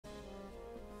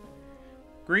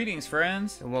Greetings,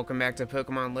 friends! And welcome back to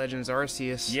Pokemon Legends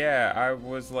Arceus. Yeah, I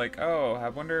was like, oh, I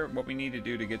wonder what we need to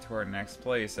do to get to our next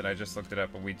place, and I just looked it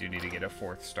up, and we do need to get a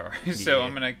 4th star. So Yeah.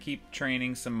 I'm gonna keep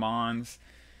training some Mons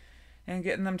and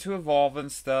getting them to evolve and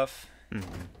stuff.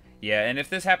 Yeah, and if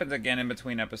this happens again in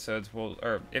between episodes,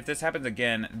 if this happens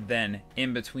again, then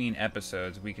in between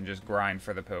episodes, we can just grind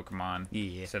for the Pokemon.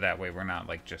 Yeah. So that way we're not,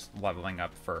 like, just leveling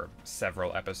up for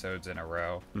several episodes in a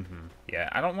row. Yeah,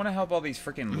 I don't want to help all these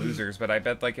freaking losers, but I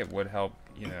bet, like, it would help,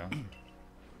 you know,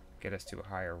 get us to a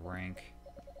higher rank.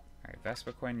 Alright,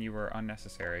 Vespiquen, you were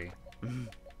unnecessary.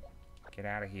 Get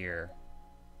out of here.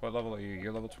 What level are you?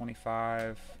 You're level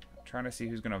 25. I'm trying to see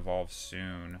who's going to evolve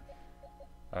soon.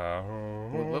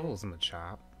 What level's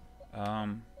Machop?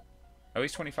 Oh,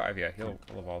 he's 25. Yeah, he'll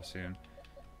evolve soon.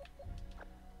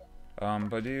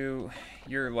 Badu,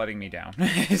 you're letting me down.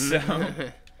 So,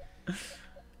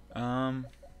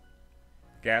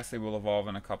 Ghastly will evolve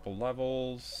in a couple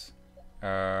levels.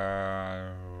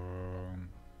 Kricketot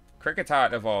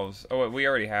evolves. Oh, we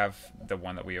already have the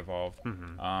one that we evolved.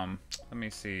 Let me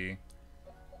see.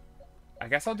 I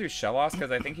guess I'll do Shellos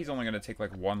because I think he's only going to take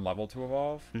like 1 level to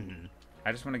evolve.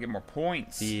 I just want to get more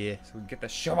points. Yeah. So we can get the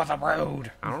show on the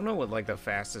road. I don't know what like the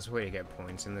fastest way to get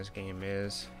points in this game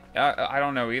is. I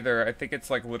don't know either. I think it's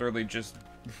like literally just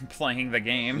playing the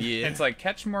game. Yeah. It's like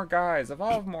catch more guys,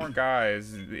 evolve more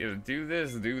guys, do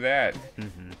this, do that.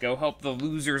 Go help the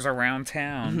losers around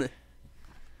town.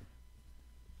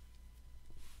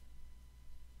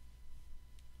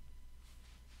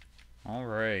 All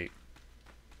right.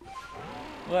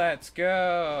 Let's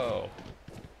go.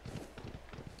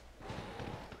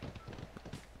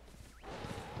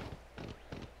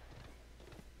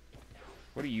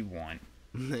 What do you want?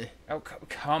 Oh,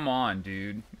 come on,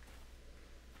 dude.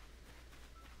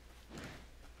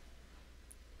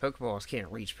 Pokeballs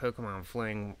can't reach Pokemon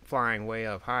flying way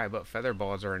up high, but feather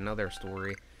balls are another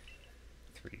story.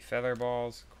 3 feather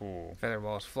balls. Cool. Feather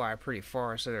balls fly pretty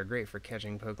far, so they're great for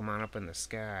catching Pokemon up in the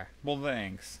sky. Well,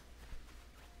 thanks.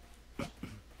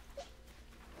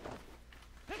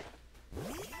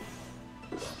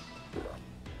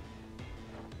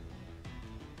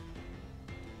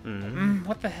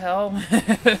 What the hell?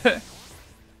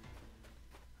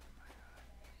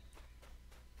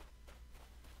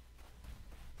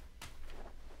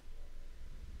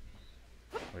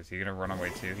 Was he gonna run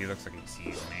away too? He looks like he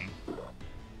sees me.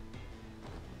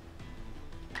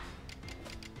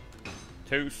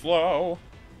 Too slow.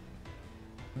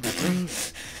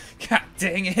 God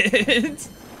dang it.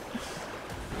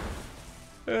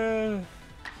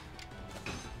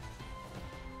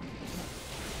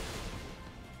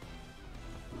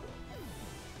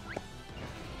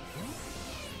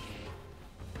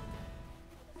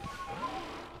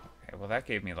 Well, that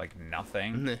gave me, like,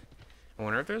 nothing. I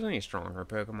wonder if there's any stronger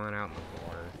Pokemon out in the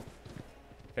water.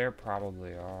 There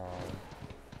probably are.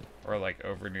 Or, like,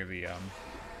 over near the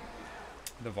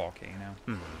volcano.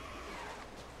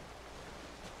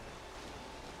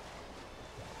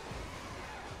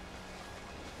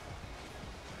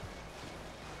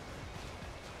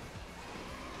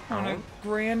 On a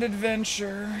grand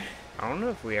adventure. I don't know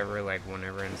if we ever, like, went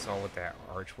over and saw what that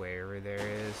archway over there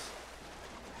is.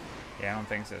 Yeah, I don't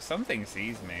think so. Something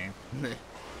sees me.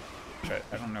 But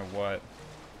I don't know what.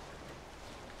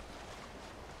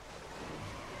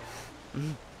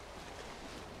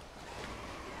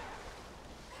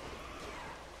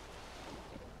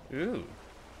 Ooh.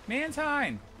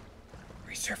 Mantine!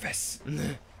 Resurface!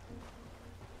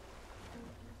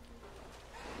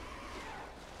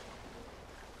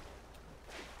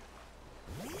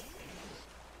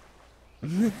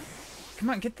 Come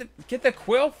on, get the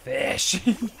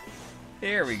quillfish!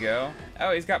 There we go.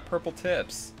 Oh, he's got purple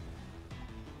tips.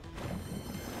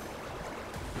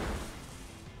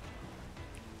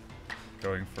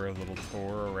 Going for a little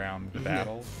tour around the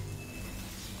battle.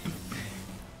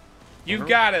 You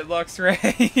got it,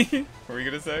 Luxray! What were you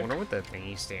gonna say? I wonder what the thing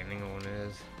he's standing on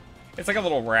is. It's like a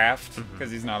little raft,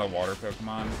 because he's not a water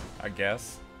Pokemon, I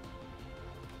guess.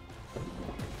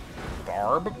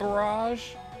 Barb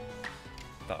Barrage?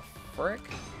 The frick?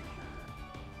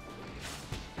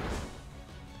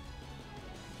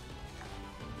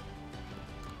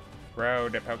 Throw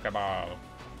the Pokeball.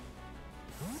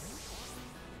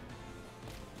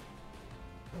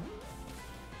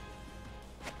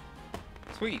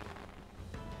 Sweet.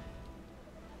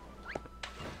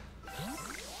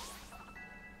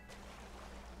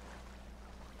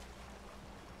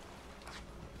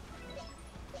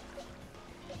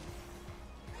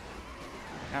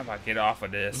 How about get off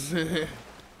of this?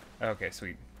 Okay,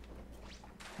 sweet.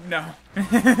 No.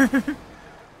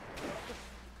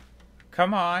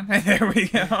 Come on. There we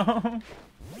go.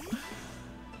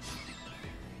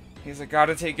 He's like,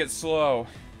 gotta take it slow.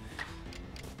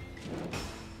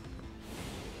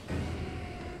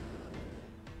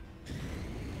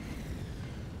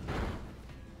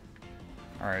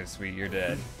 Alright, sweet, you're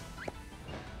dead.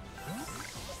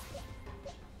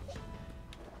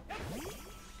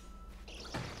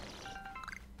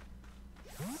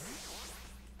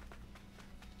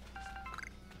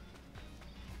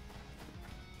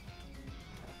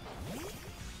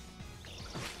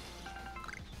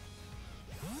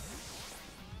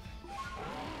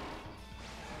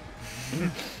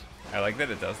 I like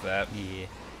that it does that. Yeah.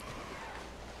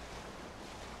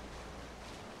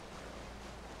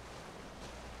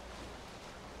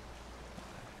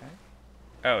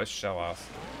 Oh, it's shell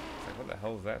off. It's like, what the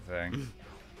hell is that thing?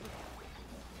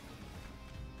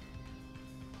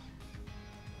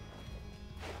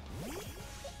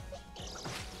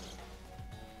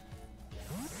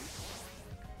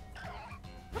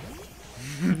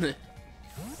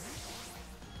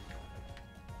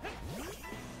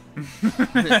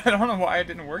 I don't know why it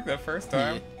didn't work that first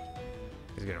time.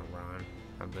 He's gonna run,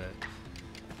 I bet.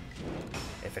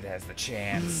 If it has the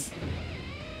chance.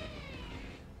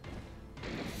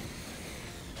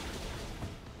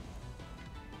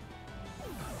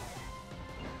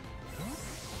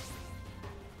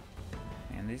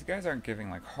 Man, these guys aren't giving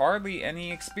like hardly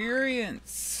any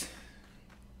experience.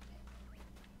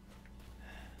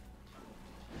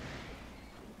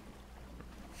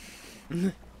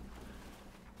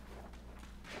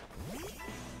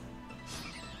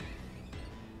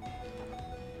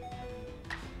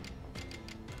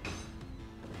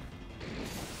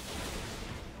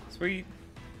 Sweet.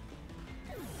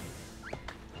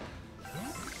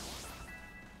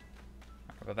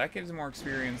 Well, that gives more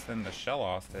experience than the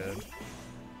Shellos did.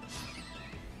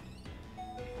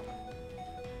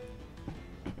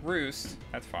 Roost,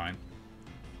 that's fine.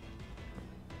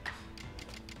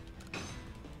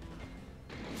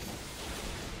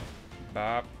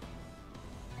 Bop.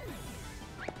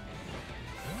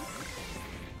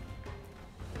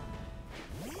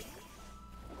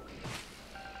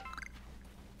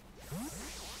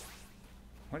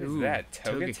 What is that?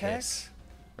 Togetic?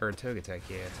 Or Togetic,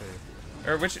 yeah,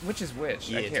 Or which is which?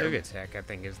 Yeah, I can't remember. Togetic, I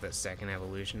think, is the second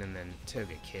evolution, and then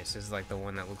Togekiss is like the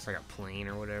one that looks like a plane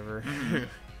or whatever.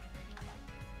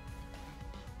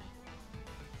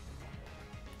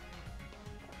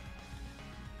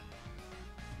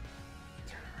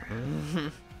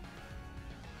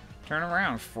 Turn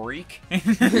around, freak.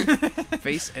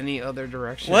 Face any other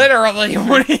direction. Literally,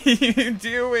 what are you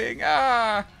doing?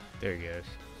 Ah! There he goes.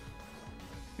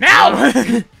 Now!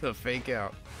 The fake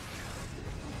out.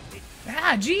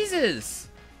 Ah, Jesus!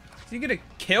 Is he gonna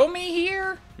kill me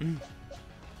here?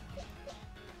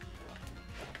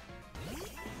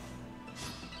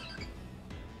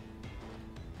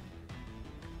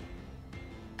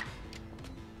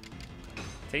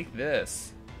 Take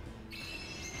this.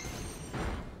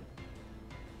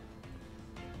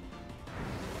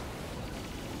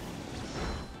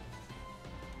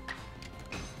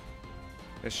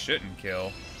 This shouldn't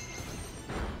kill.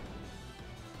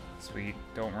 Sweet,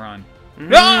 don't run.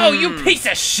 No, you piece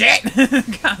of shit!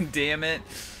 God damn it.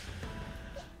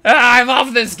 Ah, I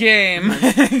love this game!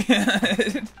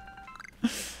 It's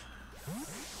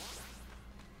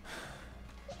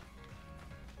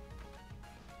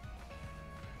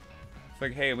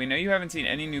like, hey, we know you haven't seen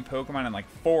any new Pokemon in like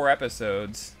 4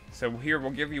 episodes. So here,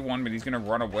 we'll give you one, but he's gonna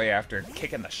run away after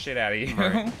kicking the shit out of you.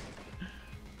 Right.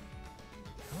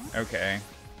 Okay.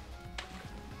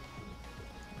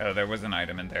 Oh, there was an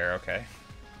item in there, okay.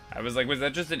 I was like, was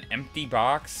that just an empty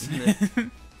box?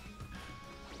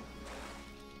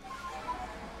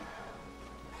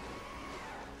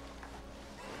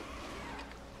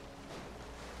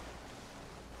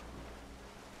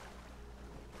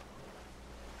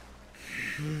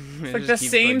 It's like the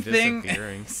same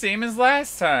thing, same as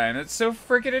last time. It's so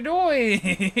freaking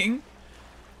annoying.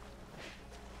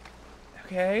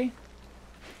 Okay.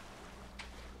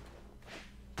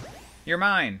 You're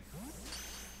mine.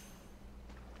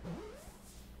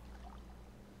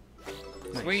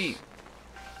 Nice. Sweet.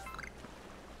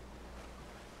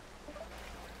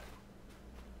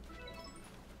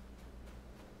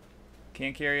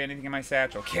 Can't carry anything in my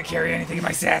satchel. Can't carry anything in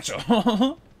my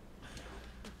satchel.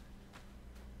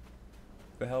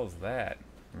 The hell is that?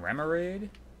 Remoraid?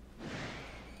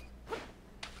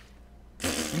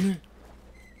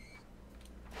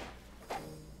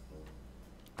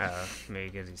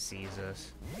 Maybe because he sees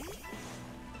us.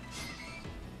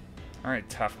 Alright,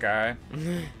 tough guy.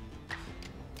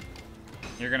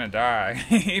 You're gonna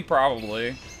die.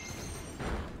 Probably.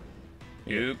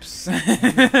 Oops.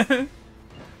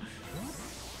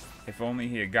 If If only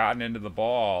he had gotten into the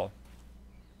ball.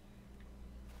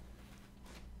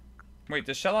 Wait,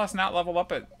 does Shellos not level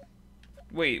up at...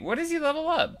 Wait, what does he level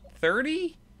up?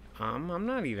 30? I'm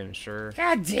not even sure.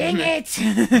 God dang it!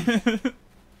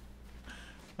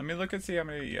 Let me look and see how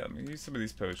many... Yeah, let me use some of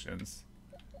these potions.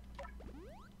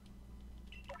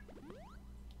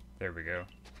 There we go.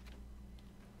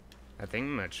 I think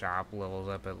Machop levels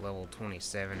up at level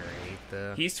 27 or 8,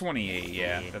 though. He's 28,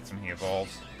 yeah. That's when he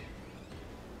evolves.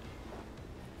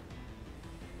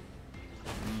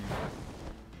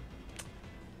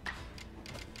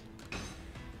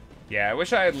 Yeah, I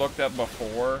wish I had looked up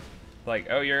before. Like,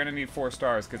 oh, you're gonna need 4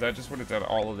 stars, because I just would have done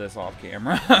all of this off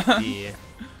camera. Yeah.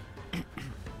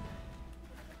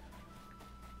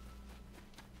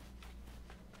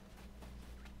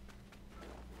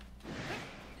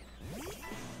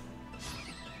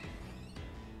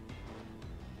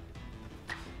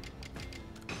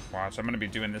 Watch, I'm gonna be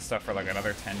doing this stuff for like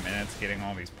another 10 minutes, getting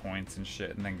all these points and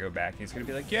shit, and then go back. He's gonna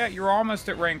be like, yeah, you're almost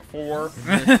at rank 4.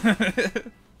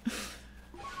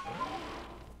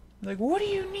 Like, what do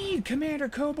you need, Commander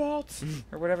Cobalt?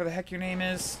 Or whatever the heck your name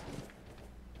is.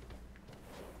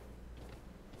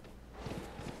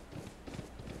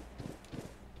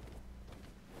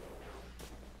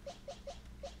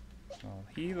 Well,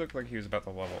 he looked like he was about to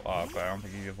level up, but I don't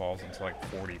think he evolves until like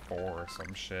 44 or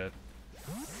some shit.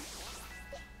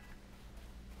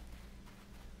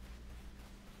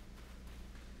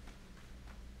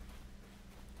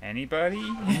 Anybody?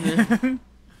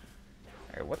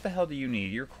 Alright, what the hell do you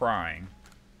need? You're crying.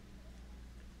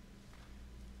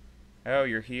 Oh,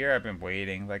 you're here? I've been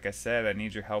waiting. Like I said, I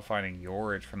need your help finding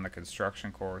Yorich from the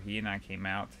construction corps. He and I came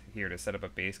out here to set up a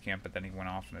base camp, but then he went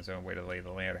off on his own way to lay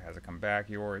the land. Hasn't come back.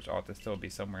 Yorich ought to still be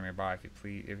somewhere nearby. If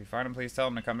you find him, please tell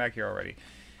him to come back here already.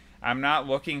 I'm not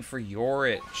looking for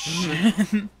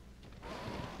Yorich.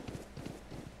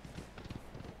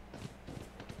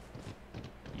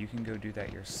 You can go do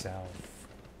that yourself.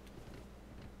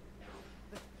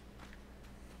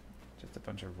 Just a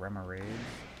bunch of Remoraid.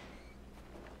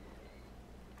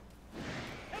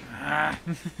 Ah!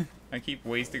 I keep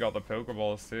wasting all the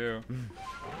Pokeballs too.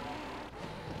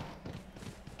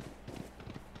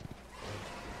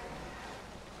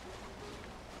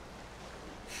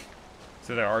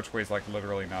 So their archway's like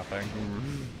literally nothing.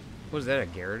 Was that, a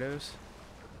Gyarados?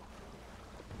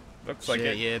 Looks like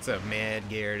Shit, it. yeah, it's a mad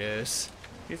Gyarados.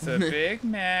 It's a big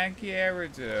Mad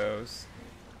Gyarados.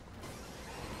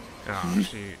 Oh,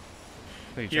 shoot.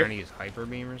 Are you You're- trying to use Hyper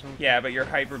Beam or something? Yeah, but your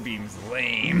Hyper Beam's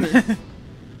lame.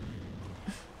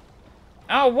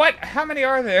 Oh, what? How many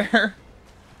are there?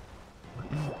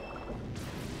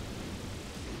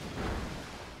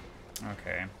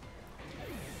 Okay.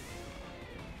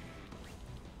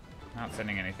 Not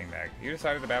sending anything back. You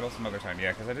decided to battle some other time.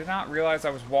 Yeah, because I did not realize I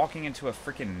was walking into a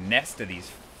freaking nest of these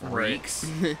freaks.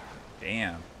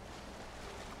 Damn.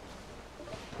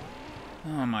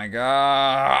 Oh my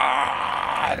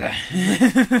god.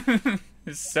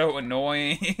 It's so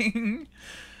annoying.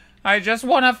 I just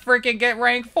want to freaking get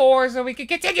rank 4 so we can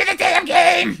continue the damn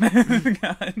game!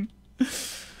 God.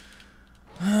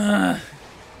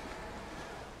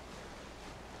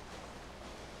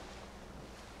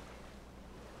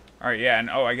 Alright, yeah, and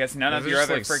oh, I guess none of They're your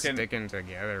just, other like, freaking... sticking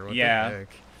together. What Yeah. the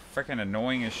heck? Freaking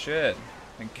annoying as shit.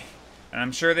 And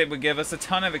I'm sure they would give us a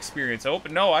ton of experience. Oh,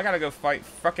 but no, I gotta go fight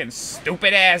fucking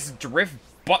stupid-ass drift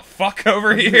butt fuck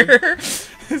over here.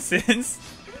 Since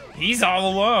he's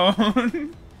all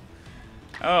alone.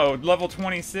 Oh, level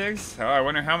 26? Oh, I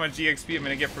wonder how much EXP I'm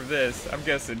gonna get for this. I'm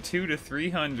guessing 200 to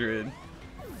 300.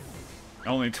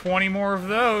 Only 20 more of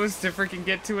those to freaking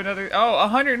get to another... Oh,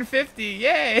 150!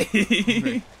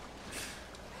 Yay!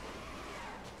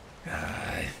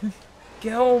 God.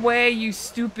 Go away, you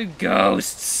stupid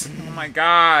ghosts! Oh my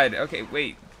god. Okay,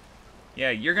 wait.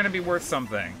 Yeah, you're gonna be worth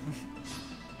something.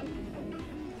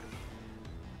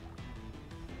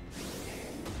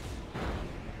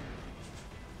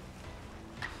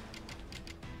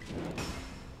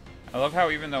 I love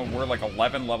how even though we're like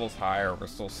 11 levels higher, we're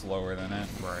still slower than it.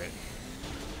 Right.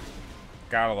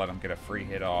 Gotta let him get a free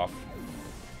hit off.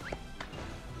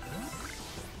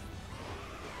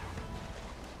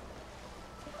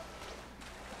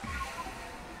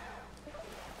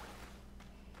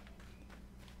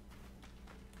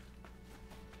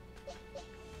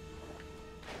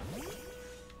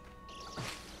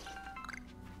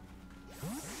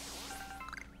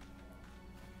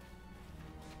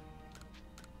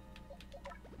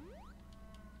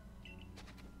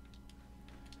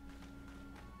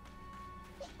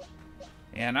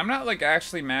 Yeah, and I'm not, like,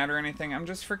 actually mad or anything. I'm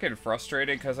just freaking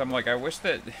frustrated because I'm like, I wish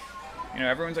that... You know,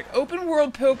 everyone's like, open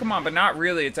world Pokemon, but not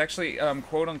really. It's actually,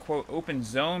 quote-unquote, open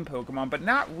zone Pokemon, but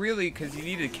not really, because you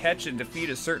need to catch and defeat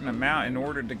a certain amount in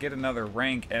order to get another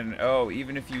rank, and, oh,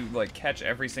 even if you, like, catch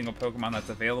every single Pokemon that's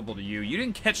available to you, you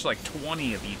didn't catch, like,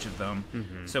 20 of each of them,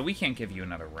 so we can't give you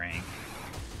another rank.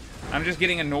 I'm just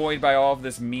getting annoyed by all of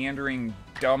this meandering,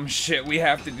 dumb shit we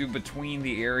have to do between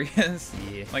the areas.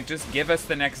 Yeah. Like, just give us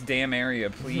the next damn area,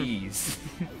 please.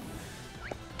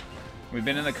 We've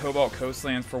been in the Cobalt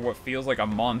Coastlands for what feels like a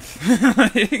month.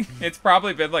 It's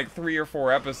probably been like 3 or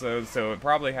 4 episodes, so it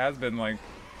probably has been like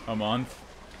a month.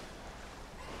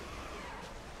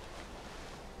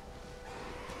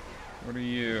 What are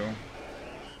you?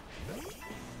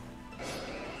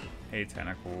 Hey,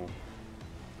 Tentacle.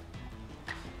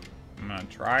 I'm gonna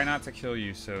try not to kill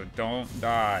you, so don't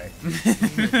die.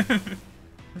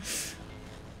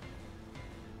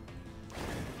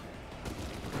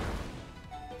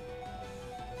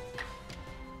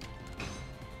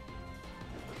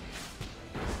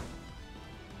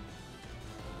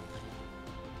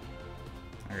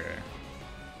 Okay.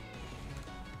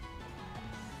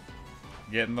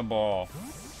 Getting the ball.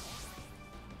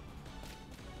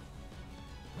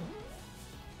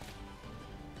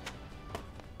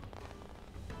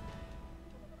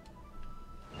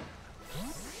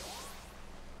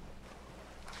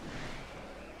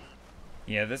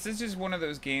 Yeah, this is just one of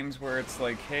those games where it's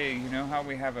like, hey, you know how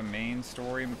we have a main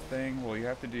story thing? Well, you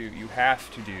have to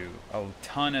do a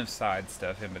ton of side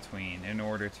stuff in between in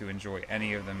order to enjoy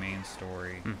any of the main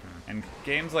story. And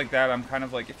games like that, I'm kind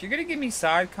of like, if you're gonna give me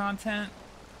side content,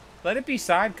 let it be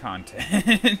side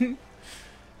content.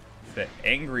 The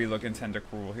angry looking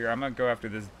Tentacruel. Here, I'm gonna go after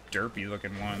this derpy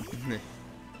looking one.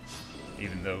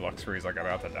 Even though Luxray's like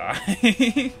about to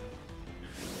die.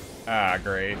 Ah,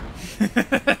 great.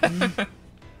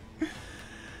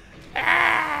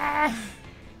 Ah!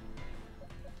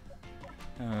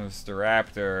 Oh, it's the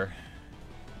raptor.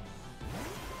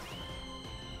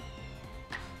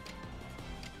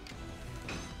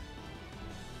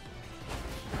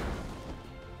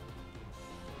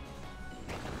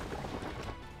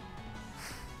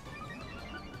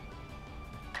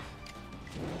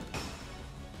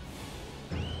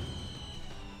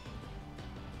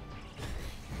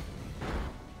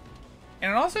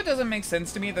 And it also doesn't make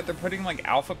sense to me that they're putting, like,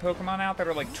 alpha Pokemon out that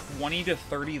are, like, 20 to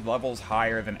 30 levels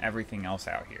higher than everything else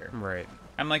out here. Right.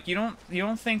 I'm like, you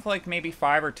don't think, like, maybe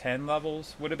 5 or 10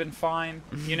 levels would have been fine?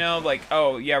 You know, like,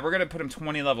 oh, yeah, we're gonna put them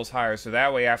 20 levels higher, so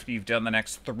that way after you've done the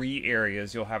next 3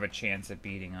 areas, you'll have a chance at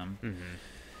beating them.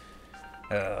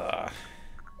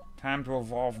 Time to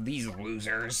evolve these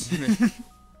losers.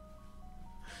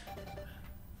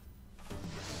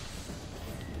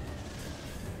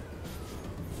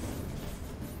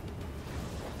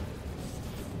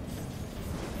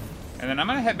 And then I'm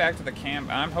gonna head back to the camp.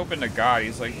 I'm hoping to God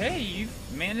he's like, hey,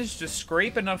 you've managed to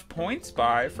scrape enough points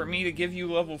by for me to give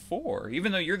you level 4,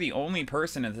 even though you're the only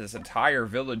person in this entire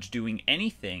village doing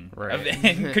anything, right.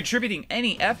 and contributing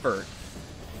any effort.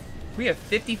 We have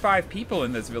 55 people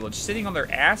in this village sitting on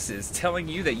their asses telling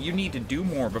you that you need to do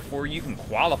more before you can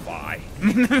qualify.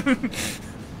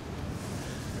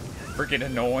 Freaking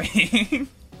annoying.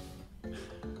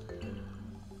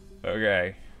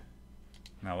 Okay.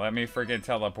 Now let me freaking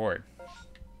teleport.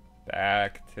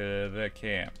 Back to the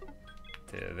camp.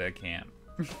 To the camp.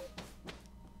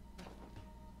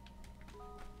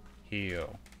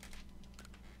 Heal.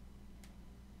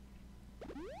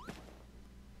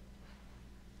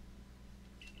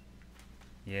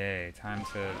 Yay, time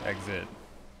to exit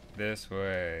this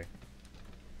way.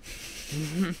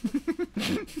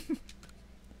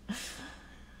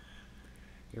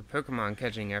 Your Pokemon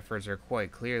catching efforts are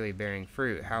quite clearly bearing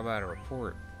fruit. How about a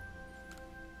report?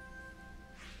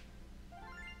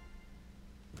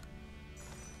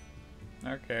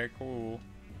 Okay, cool.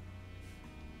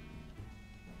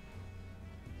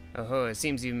 Oh, it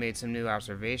seems you've made some new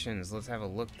observations. Let's have a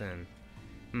look then.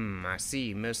 I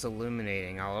see. Most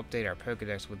illuminating. I'll update our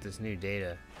Pokedex with this new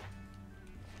data.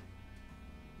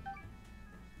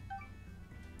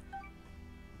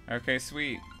 Okay,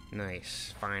 sweet.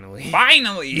 Nice. Finally.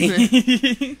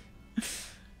 Finally!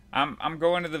 I'm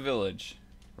going to the village.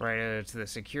 Right to the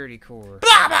security core.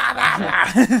 Blah, blah, blah,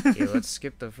 blah. Yeah, let's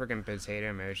skip the freaking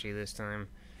potato emoji this time.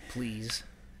 Please.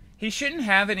 He shouldn't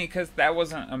have any because that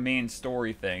wasn't a main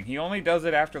story thing. He only does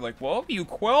it after, like, well, you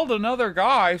quelled another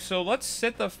guy, so let's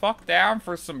sit the fuck down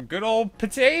for some good old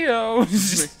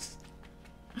potatoes.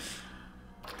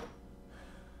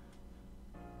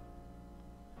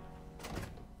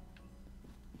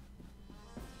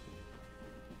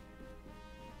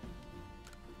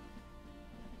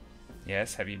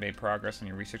 Yes, have you made progress on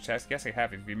your research task? Yes, I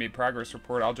have. If you made progress,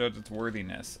 report. I'll judge its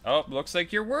worthiness. Oh, looks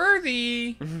like you're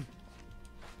worthy!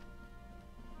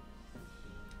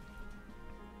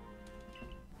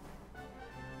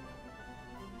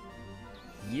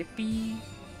 Yippee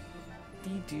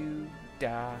dee doo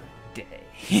da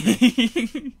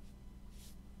day.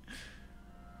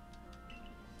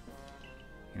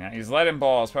 Now use Lead and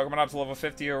Balls. Pokemon up to level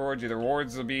 50 reward you. The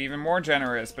rewards will be even more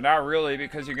generous, but not really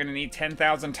because you're going to need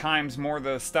 10,000 times more of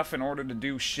the stuff in order to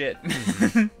do shit.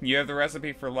 You have the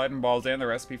recipe for Lead and Balls and the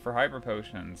recipe for Hyper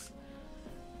Potions.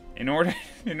 In order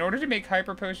to make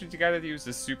Hyper Potions, you got to use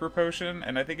the Super Potion,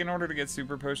 and I think in order to get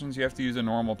Super Potions, you have to use a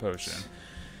normal potion.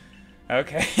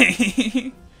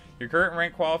 Okay. Your current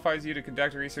rank qualifies you to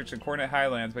conduct research in Coordinate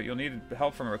Highlands, but you'll need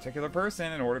help from a particular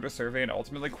person in order to survey and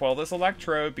ultimately quell this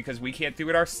electrode, because we can't do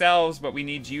it ourselves, but we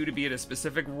need you to be at a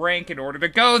specific rank in order to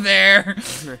go there!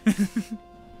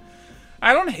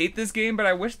 I don't hate this game, but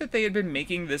I wish that they had been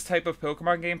making this type of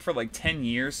Pokemon game for like 10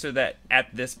 years so that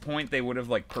at this point they would have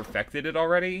like perfected it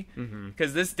already.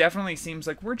 Because this definitely seems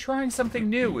like we're trying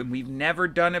something new and we've never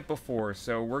done it before,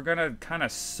 so we're gonna kind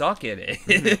of suck at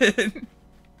it.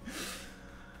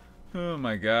 Oh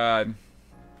my god.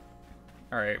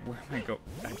 Alright, where am I go?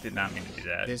 I did not mean to do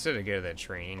that. They said to go to the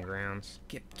training grounds.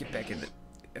 Get back in the...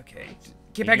 Okay.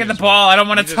 Get back in the ball! I don't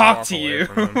want to talk to you!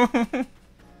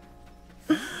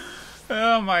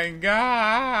 Oh my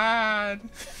god!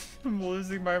 I'm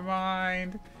losing my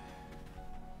mind.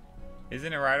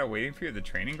 Isn't Irida waiting for you at the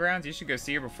training grounds? You should go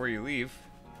see her before you leave.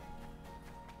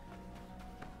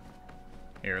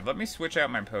 Here, let me switch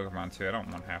out my Pokemon too. I don't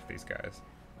want half these guys.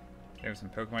 Do you have some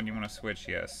Pokemon you want to switch?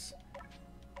 Yes.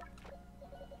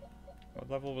 What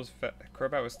level was...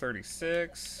 Crobat was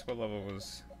 36. What level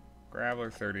was...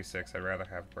 Graveler? 36. I'd rather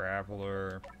have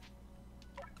Graveler.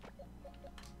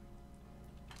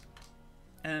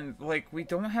 And, like, we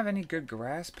don't have any good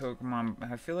grass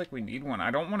Pokemon. I feel like we need one.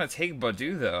 I don't want to take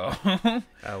Badu, though.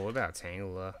 Oh, what about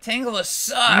Tangela? Tangela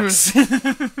sucks!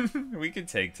 We could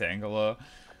take Tangela.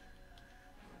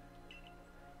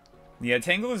 Yeah,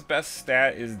 Tangela's best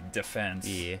stat is defense.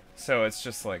 Yeah. So it's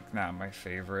just, like, not my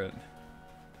favorite.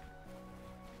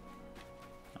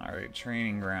 Alright,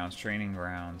 training grounds, training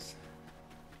grounds.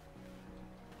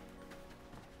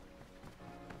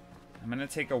 I'm gonna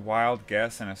take a wild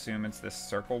guess and assume it's this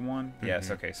circle one. Yes,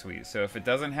 okay, sweet. So if it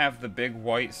doesn't have the big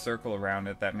white circle around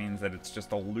it, that means that it's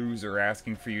just a loser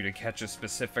asking for you to catch a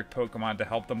specific Pokemon to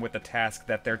help them with a task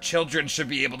that their children should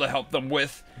be able to help them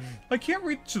with. I can't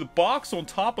reach the box on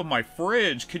top of my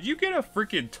fridge. Could you get a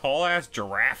freaking tall-ass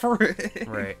giraffe for it?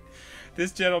 Right.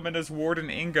 This gentleman is Warden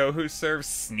Ingo, who serves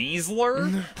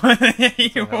Sneasler.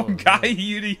 He won't guide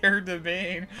you to your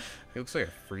domain. He looks like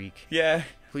a freak. Yeah.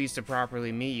 Pleased to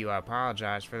properly meet you. I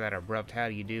apologize for that abrupt how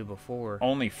do you do before.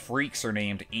 Only freaks are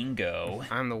named Ingo.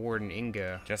 I'm the Warden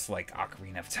Ingo. Just like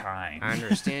Ocarina of Time. I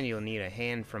understand you'll need a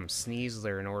hand from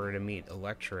Sneasler in order to meet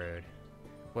Electrode.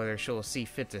 Whether she'll see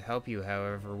fit to help you,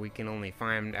 however, we can only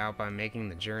find out by making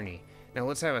the journey. Now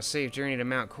let's have a safe journey to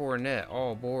Mount Coronet,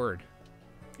 all aboard.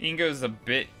 Ingo's a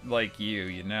bit like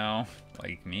you know?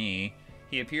 Like me.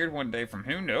 He appeared one day from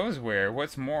who knows where.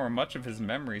 What's more, much of his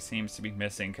memory seems to be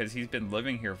missing because he's been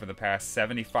living here for the past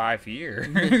 75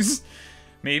 years.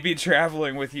 Maybe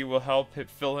traveling with you will help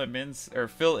fill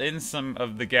in some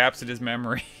of the gaps in his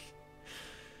memory.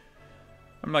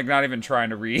 I'm like not even trying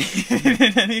to read.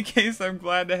 In any case, I'm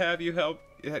glad to have your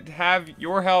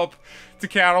help to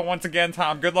count on once again,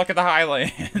 Tom. Good luck at the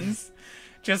Highlands.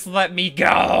 Just let me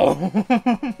go.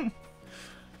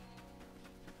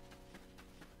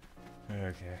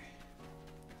 Okay.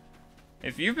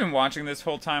 If you've been watching this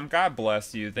whole time, God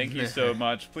bless you. Thank you so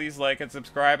much. Please like and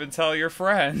subscribe and tell your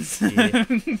friends. Yeah.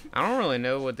 I don't really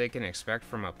know what they can expect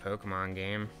from a Pokemon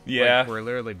game. Yeah. Like, we're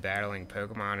literally battling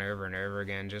Pokemon over and over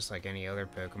again, just like any other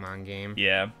Pokemon game.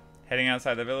 Yeah. Heading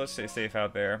outside the village, stay safe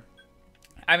out there.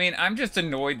 I mean, I'm just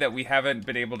annoyed that we haven't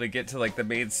been able to get to, like, the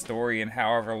main story in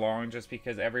however long, just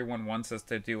because everyone wants us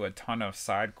to do a ton of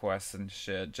side quests and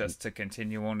shit just to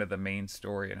continue on to the main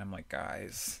story, and I'm like,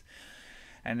 guys,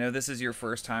 I know this is your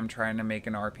first time trying to make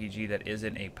an RPG that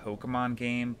isn't a Pokemon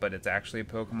game, but it's actually a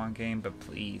Pokemon game, but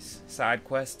please, side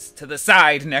quests to the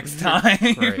side next time!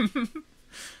 Right.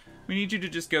 We need you to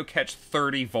just go catch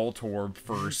 30 Voltorb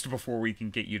first before we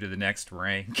can get you to the next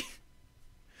rank.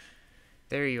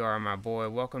 There you are, my boy.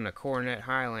 Welcome to Coronet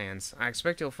Highlands. I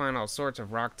expect you'll find all sorts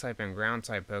of rock-type and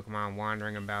ground-type Pokemon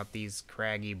wandering about these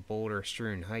craggy,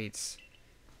 boulder-strewn heights.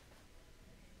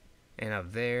 And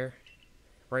up there,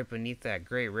 right beneath that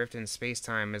great rift in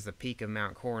space-time, is the peak of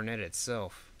Mount Coronet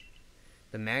itself.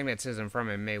 The magnetism from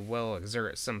it may well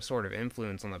exert some sort of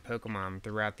influence on the Pokemon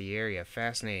throughout the area.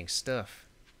 Fascinating stuff.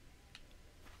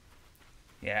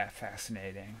 Yeah,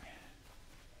 fascinating.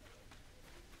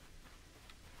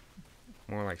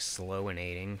 More like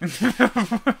slow-inating.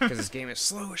 Because this game is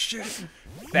slow as shit.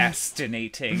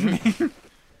 Fascinating.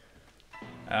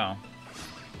 Oh.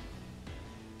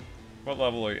 What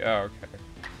level are you? Oh, okay.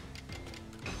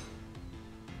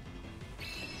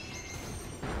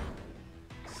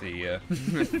 See ya.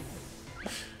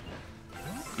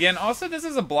 Yeah, and also this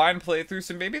is a blind playthrough,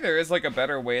 so maybe there is like a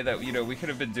better way that, you know, we could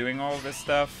have been doing all of this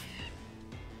stuff.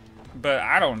 But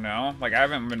I don't know. Like, I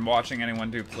haven't been watching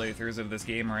anyone do playthroughs of this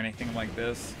game or anything like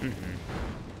this.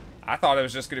 I thought it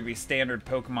was just going to be standard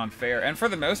Pokemon fare. And for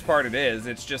the most part, it is.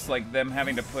 It's just, like, them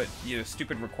having to put, you know,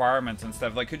 stupid requirements and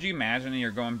stuff. Like, could you imagine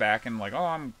you're going back and, like, oh,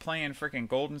 I'm playing freaking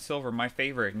Gold and Silver, my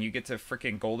favorite. And you get to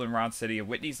freaking Goldenrod City, and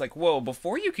Whitney's like, whoa,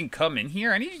 before you can come in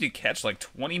here, I need you to catch, like,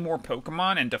 20 more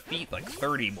Pokemon and defeat, like,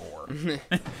 30 more.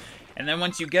 And then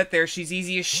once you get there, she's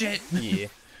easy as shit. Yeah.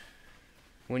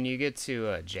 When you get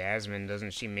to Jasmine,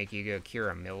 doesn't she make you go cure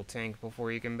a Miltank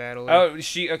before you can battle her? Oh,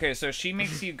 okay, so she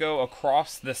makes you go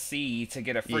across the sea to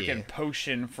get a freaking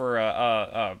potion for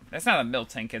that's not a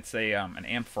Miltank, it's a an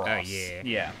Ampharos. Oh, yeah.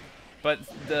 Yeah. But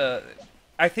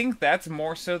I think that's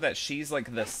more so that she's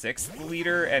like the 6th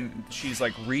leader and she's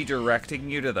like redirecting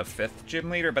you to the 5th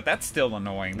gym leader, but that's still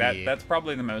annoying. That's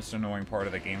probably the most annoying part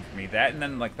of the game for me. That and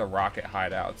then like the rocket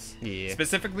hideouts. Yeah.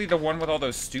 Specifically the one with all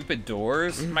those stupid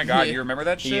doors. Oh my god, you remember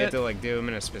that shit? You have to like do them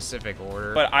in a specific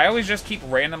order. But I always just keep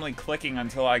randomly clicking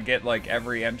until I get like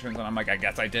every entrance and I'm like, I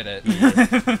guess I did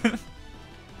it.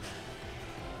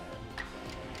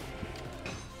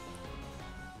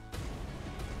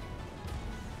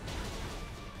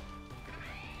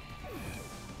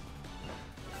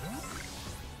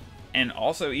 And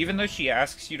also, even though she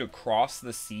asks you to cross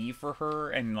the sea for her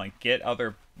and like get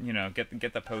other, you know,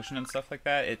 get the potion and stuff like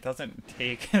that, it doesn't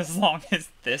take as long as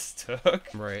this took.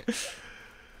 Right.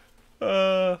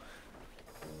 Yeah,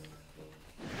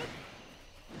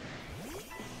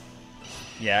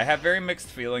 I have very mixed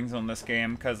feelings on this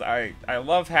game because I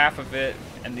love half of it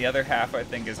and the other half I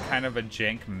think is kind of a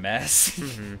jank mess.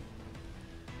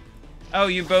 Oh,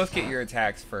 you both get your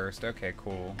attacks first. Okay,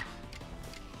 cool.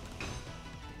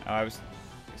 Oh, I was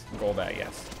Golbat,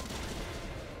 yes.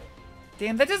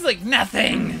 Damn, that does like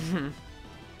nothing.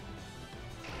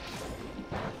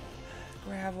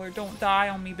 Graveler, don't die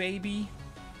on me, baby.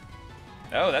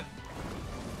 Oh, that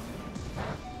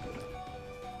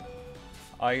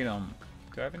item.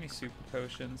 Do I have any super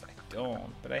potions? I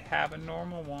don't, but I have a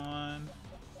normal one.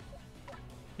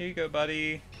 Here you go,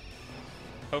 buddy.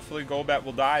 Hopefully Golbat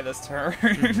will die this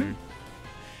turn.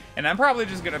 And I'm probably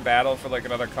just gonna battle for like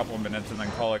another couple of minutes and then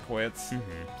call it quits.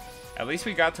 At least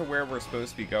we got to where we're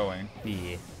supposed to be going.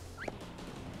 Yeah.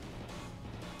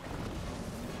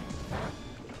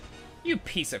 You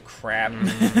piece of crap.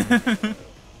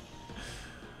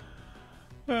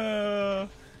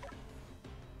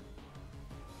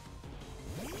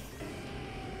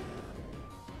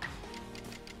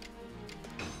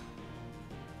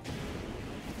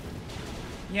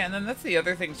 Yeah, and then that's the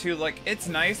other thing too, like, it's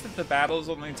nice that the battles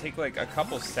only take like a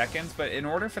couple seconds, but in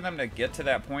order for them to get to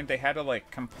that point, they had to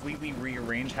like completely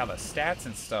rearrange how the stats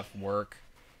and stuff work.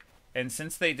 And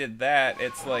since they did that,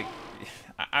 it's like,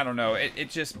 I don't know, it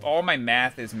just, all my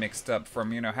math is mixed up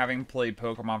from, you know, having played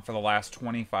Pokemon for the last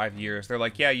 25 years. They're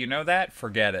like, yeah, you know that?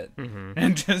 Forget it.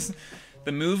 And just,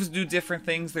 the moves do different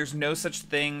things, there's no such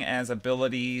thing as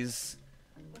abilities,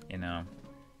 you know.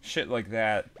 Shit like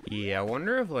that. Yeah, I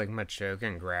wonder if, like, Machoke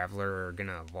and Graveler are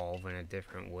gonna evolve in a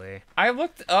different way. I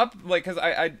looked up, like, because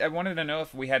I wanted to know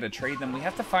if we had to trade them. We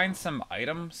have to find some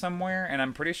item somewhere, and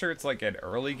I'm pretty sure it's, like, an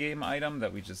early game item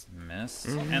that we just missed.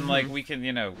 And, like, we can,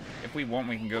 you know, if we want,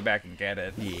 we can go back and get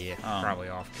it. Yeah, probably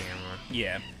off camera.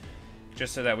 Yeah.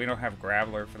 Just so that we don't have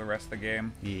Graveler for the rest of the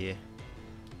game. Yeah.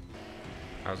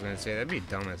 I was gonna say, that'd be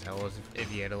dumb as hell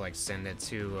if you had to, like, send it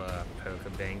to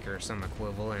Pokebank or some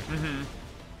equivalent.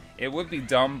 It would be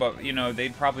dumb, but, you know,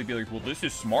 they'd probably be like, well, this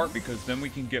is smart because then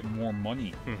we can get more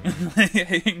money. I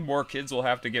think more kids will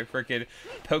have to get frickin'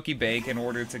 Pokebank in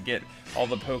order to get all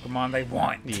the Pokemon they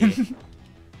want. Yeah.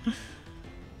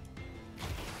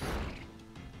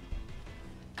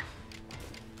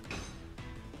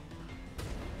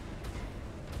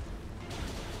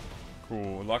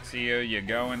 Cool. Luxio, you're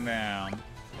going down.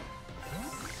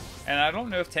 And I don't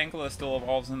know if Tankla still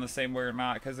evolves in the same way or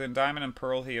not, because in Diamond and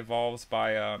Pearl he evolves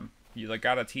by, you like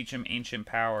gotta teach him Ancient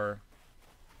Power.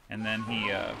 and then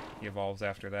he evolves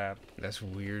after that. That's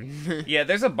weird. Yeah,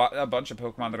 there's a bunch of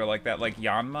Pokemon that are like that, like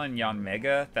Yanma and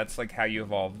Yanmega. That's like how you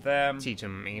evolve them. Teach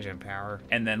them ancient power.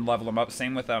 And then level them up.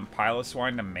 Same with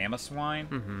Piloswine to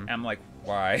Mamoswine. And I'm like,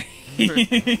 why?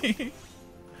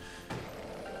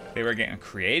 They were getting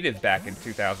creative back in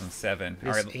 2007.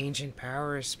 This ancient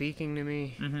power is speaking to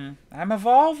me. I'm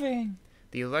evolving.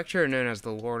 The Electrode known as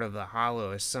the Lord of the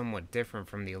Hollow is somewhat different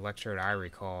from the Electrode I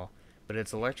recall, but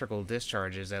its electrical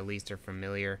discharges at least are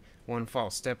familiar. One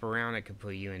false step around it could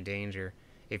put you in danger.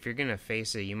 If you're gonna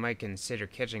face it, you might consider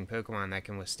catching Pokemon that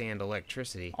can withstand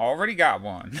electricity. Already got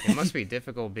one. It must be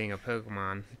difficult being a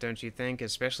Pokemon, don't you think?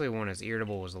 Especially one as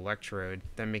irritable as Electrode,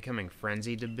 then becoming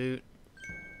frenzied to boot.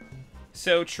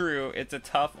 So true. It's a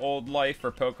tough old life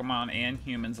for Pokemon and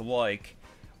humans alike.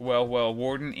 Well,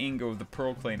 Warden Ingo of the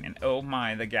Pearl Clan, and oh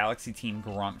my, the Galaxy Team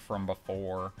grunt from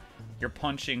before. You're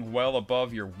punching well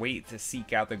above your weight to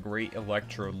seek out the great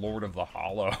Electrode, Lord of the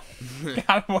Hollow.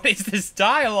 God, what is this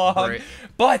dialogue? Right.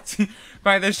 But,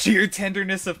 by the sheer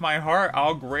tenderness of my heart,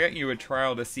 I'll grant you a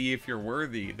trial to see if you're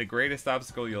worthy. The greatest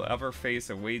obstacle you'll ever face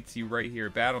awaits you right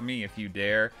here. Battle me if you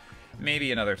dare.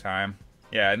 Maybe another time.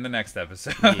 Yeah, in the next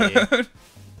episode. Yeah.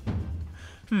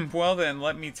 Well then,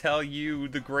 let me tell you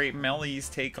the great Melly's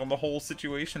take on the whole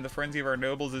situation. The frenzy of our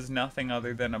nobles is nothing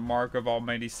other than a mark of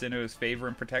Almighty Sinnoh's favor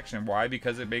and protection. Why?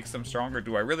 Because it makes them stronger.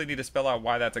 Do I really need to spell out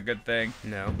why that's a good thing?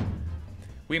 No.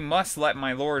 We must let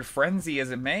my lord frenzy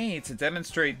as it may to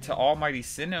demonstrate to Almighty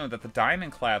Sinnoh that the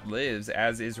Diamond Clad lives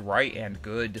as is right and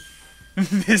good.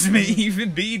 This may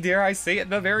even be, dare I say it,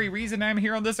 the very reason I'm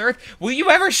here on this earth. Will you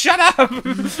ever shut up?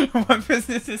 What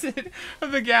business is it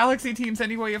of the Galaxy Teams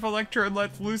anyway if Electrode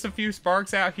lets loose a few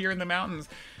sparks out here in the mountains?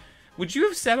 Would you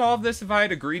have said all of this if I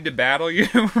had agreed to battle you?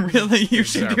 Really? You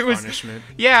should do punishment.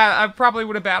 Yeah, I probably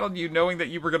would have battled you knowing that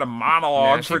you were going to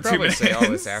monologue for 2 minutes. Say all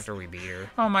this after we beat her.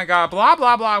 Oh my god, blah,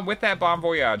 blah, blah, with that bon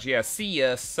voyage. Yeah, see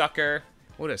ya, sucker.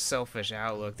 What a selfish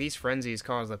outlook. These frenzies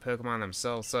cause the Pokemon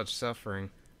themselves such suffering.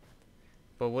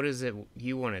 But what is it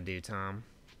you want to do, Tom?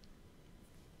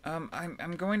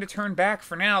 I'm going to turn back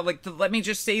for now. Like, let me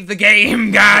just save the game,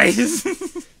 guys!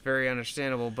 Very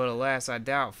understandable, but alas, I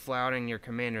doubt flouting your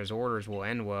commander's orders will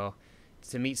end well.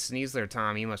 To meet Sneasler,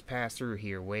 Tom, you must pass through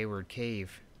here, Wayward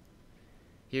Cave.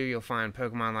 Here you'll find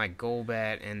Pokemon like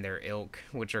Golbat and their ilk,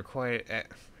 which are quite at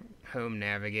home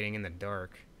navigating in the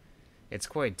dark. It's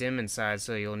quite dim inside,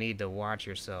 so you'll need to watch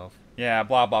yourself. Yeah,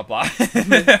 blah, blah, blah.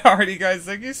 Alrighty, guys,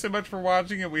 thank you so much for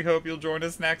watching, and we hope you'll join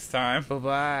us next time.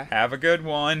 Bye-bye. Have a good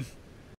one.